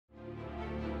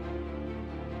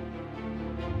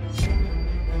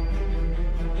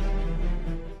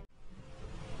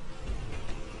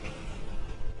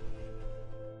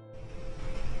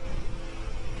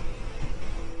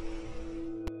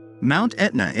Mount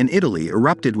Etna in Italy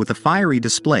erupted with a fiery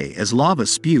display as lava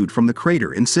spewed from the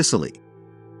crater in Sicily.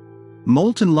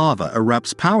 Molten lava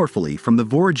erupts powerfully from the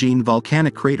Voragine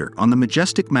volcanic crater on the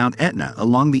majestic Mount Etna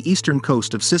along the eastern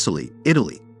coast of Sicily,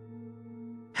 Italy.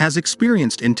 Has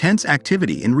experienced intense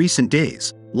activity in recent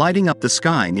days, lighting up the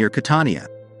sky near Catania.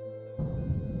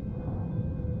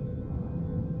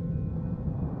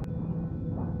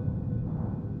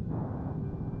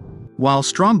 While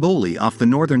Stromboli off the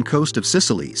northern coast of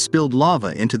Sicily spilled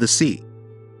lava into the sea.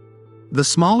 The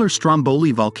smaller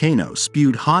Stromboli volcano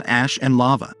spewed hot ash and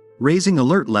lava, raising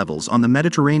alert levels on the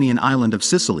Mediterranean island of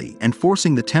Sicily and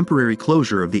forcing the temporary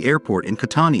closure of the airport in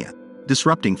Catania,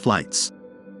 disrupting flights.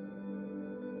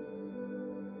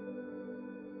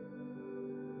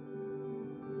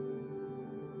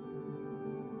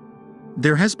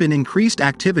 There has been increased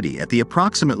activity at the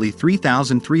approximately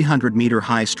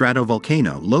 3,300-meter-high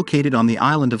stratovolcano located on the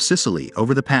island of Sicily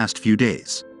over the past few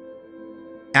days.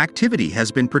 Activity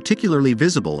has been particularly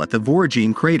visible at the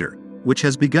Voragine crater, which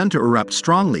has begun to erupt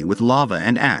strongly with lava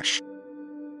and ash.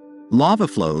 Lava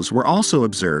flows were also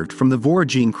observed from the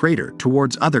Voragine crater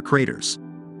towards other craters.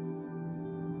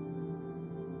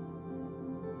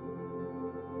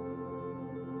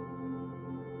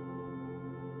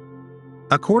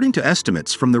 According to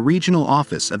estimates from the regional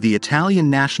office of the Italian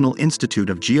National Institute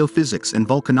of Geophysics and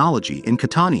Volcanology in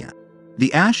Catania,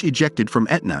 the ash ejected from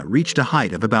Etna reached a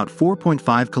height of about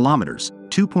 4.5 kilometers,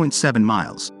 2.7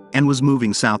 miles, and was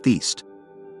moving southeast.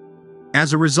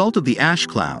 As a result of the ash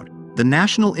cloud, the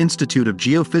National Institute of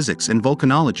Geophysics and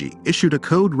Volcanology issued a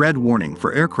code red warning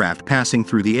for aircraft passing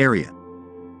through the area.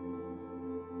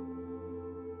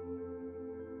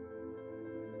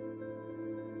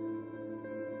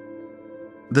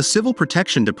 The Civil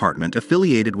Protection Department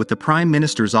affiliated with the Prime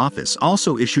Minister's office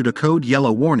also issued a code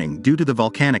yellow warning due to the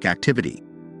volcanic activity.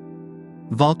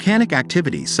 Volcanic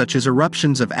activity such as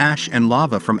eruptions of ash and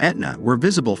lava from Etna were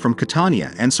visible from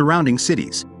Catania and surrounding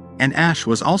cities, and ash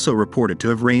was also reported to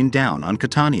have rained down on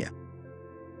Catania.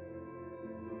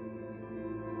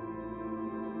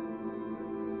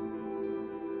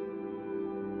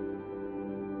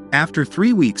 After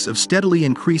 3 weeks of steadily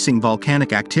increasing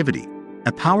volcanic activity,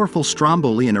 a powerful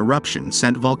Strombolian eruption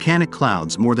sent volcanic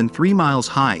clouds more than 3 miles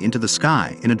high into the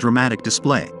sky in a dramatic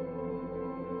display.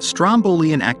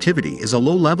 Strombolian activity is a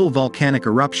low-level volcanic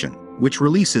eruption, which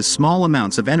releases small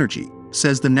amounts of energy,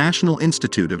 says the National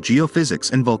Institute of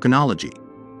Geophysics and Volcanology.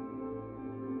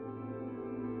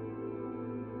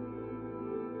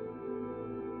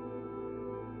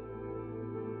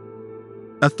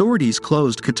 Authorities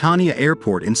closed Catania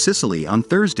Airport in Sicily on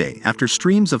Thursday after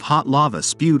streams of hot lava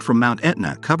spewed from Mount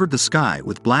Etna covered the sky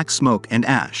with black smoke and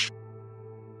ash.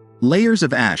 Layers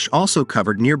of ash also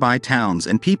covered nearby towns,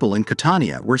 and people in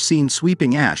Catania were seen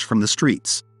sweeping ash from the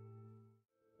streets.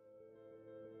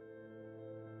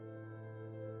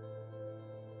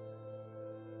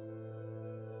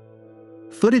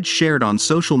 Footage shared on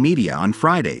social media on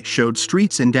Friday showed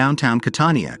streets in downtown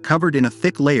Catania covered in a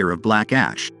thick layer of black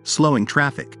ash, slowing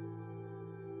traffic.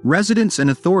 Residents and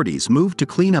authorities moved to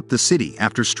clean up the city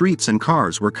after streets and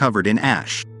cars were covered in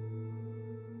ash.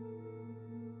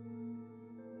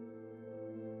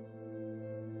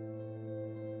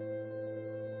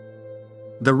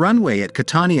 The runway at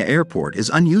Catania Airport is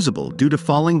unusable due to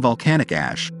falling volcanic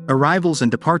ash. Arrivals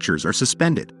and departures are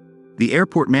suspended, the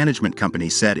airport management company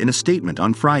said in a statement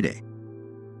on Friday.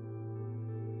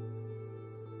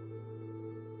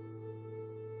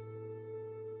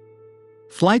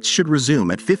 Flights should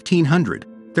resume at 1300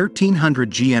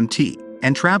 GMT,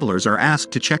 and travelers are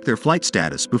asked to check their flight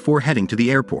status before heading to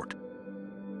the airport.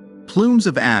 Plumes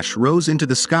of ash rose into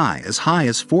the sky as high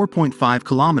as 4.5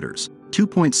 kilometers,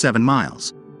 2.7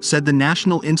 miles, said the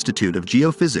National Institute of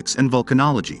Geophysics and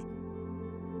Volcanology.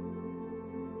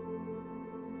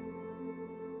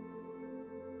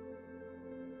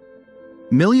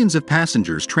 Millions of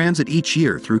passengers transit each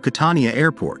year through Catania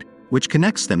Airport, which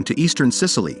connects them to eastern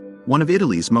Sicily, one of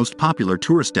Italy's most popular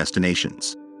tourist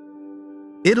destinations.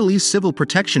 Italy's Civil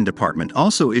Protection Department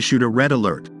also issued a red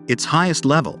alert, its highest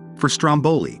level, for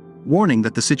Stromboli, warning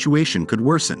that the situation could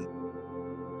worsen.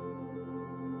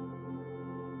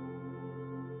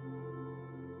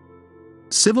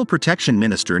 Civil Protection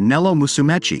Minister Nello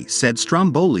Musumeci said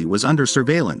Stromboli was under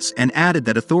surveillance and added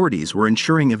that authorities were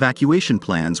ensuring evacuation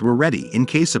plans were ready in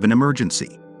case of an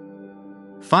emergency.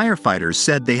 Firefighters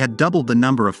said they had doubled the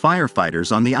number of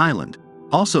firefighters on the island,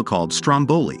 also called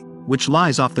Stromboli, which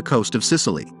lies off the coast of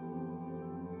Sicily.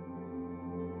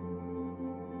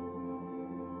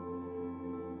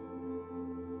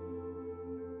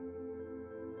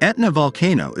 Etna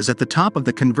volcano is at the top of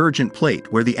the convergent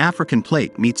plate where the African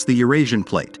plate meets the Eurasian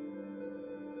plate,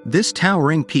 This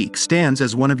towering peak stands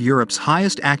as one of Europe's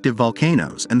highest active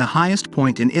volcanoes and the highest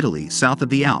point in Italy south of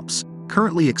the Alps,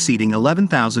 currently exceeding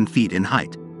 11,000 feet in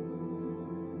height.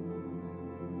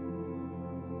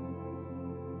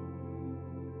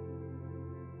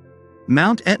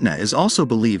 Mount Etna is also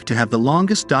believed to have the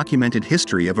longest documented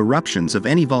history of eruptions of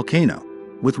any volcano,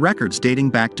 with records dating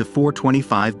back to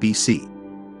 425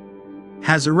 BC.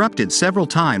 Has erupted several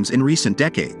times in recent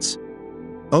decades.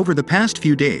 Over the past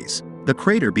few days, the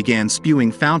crater began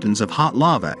spewing fountains of hot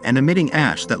lava and emitting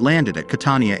ash that landed at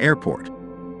Catania airport.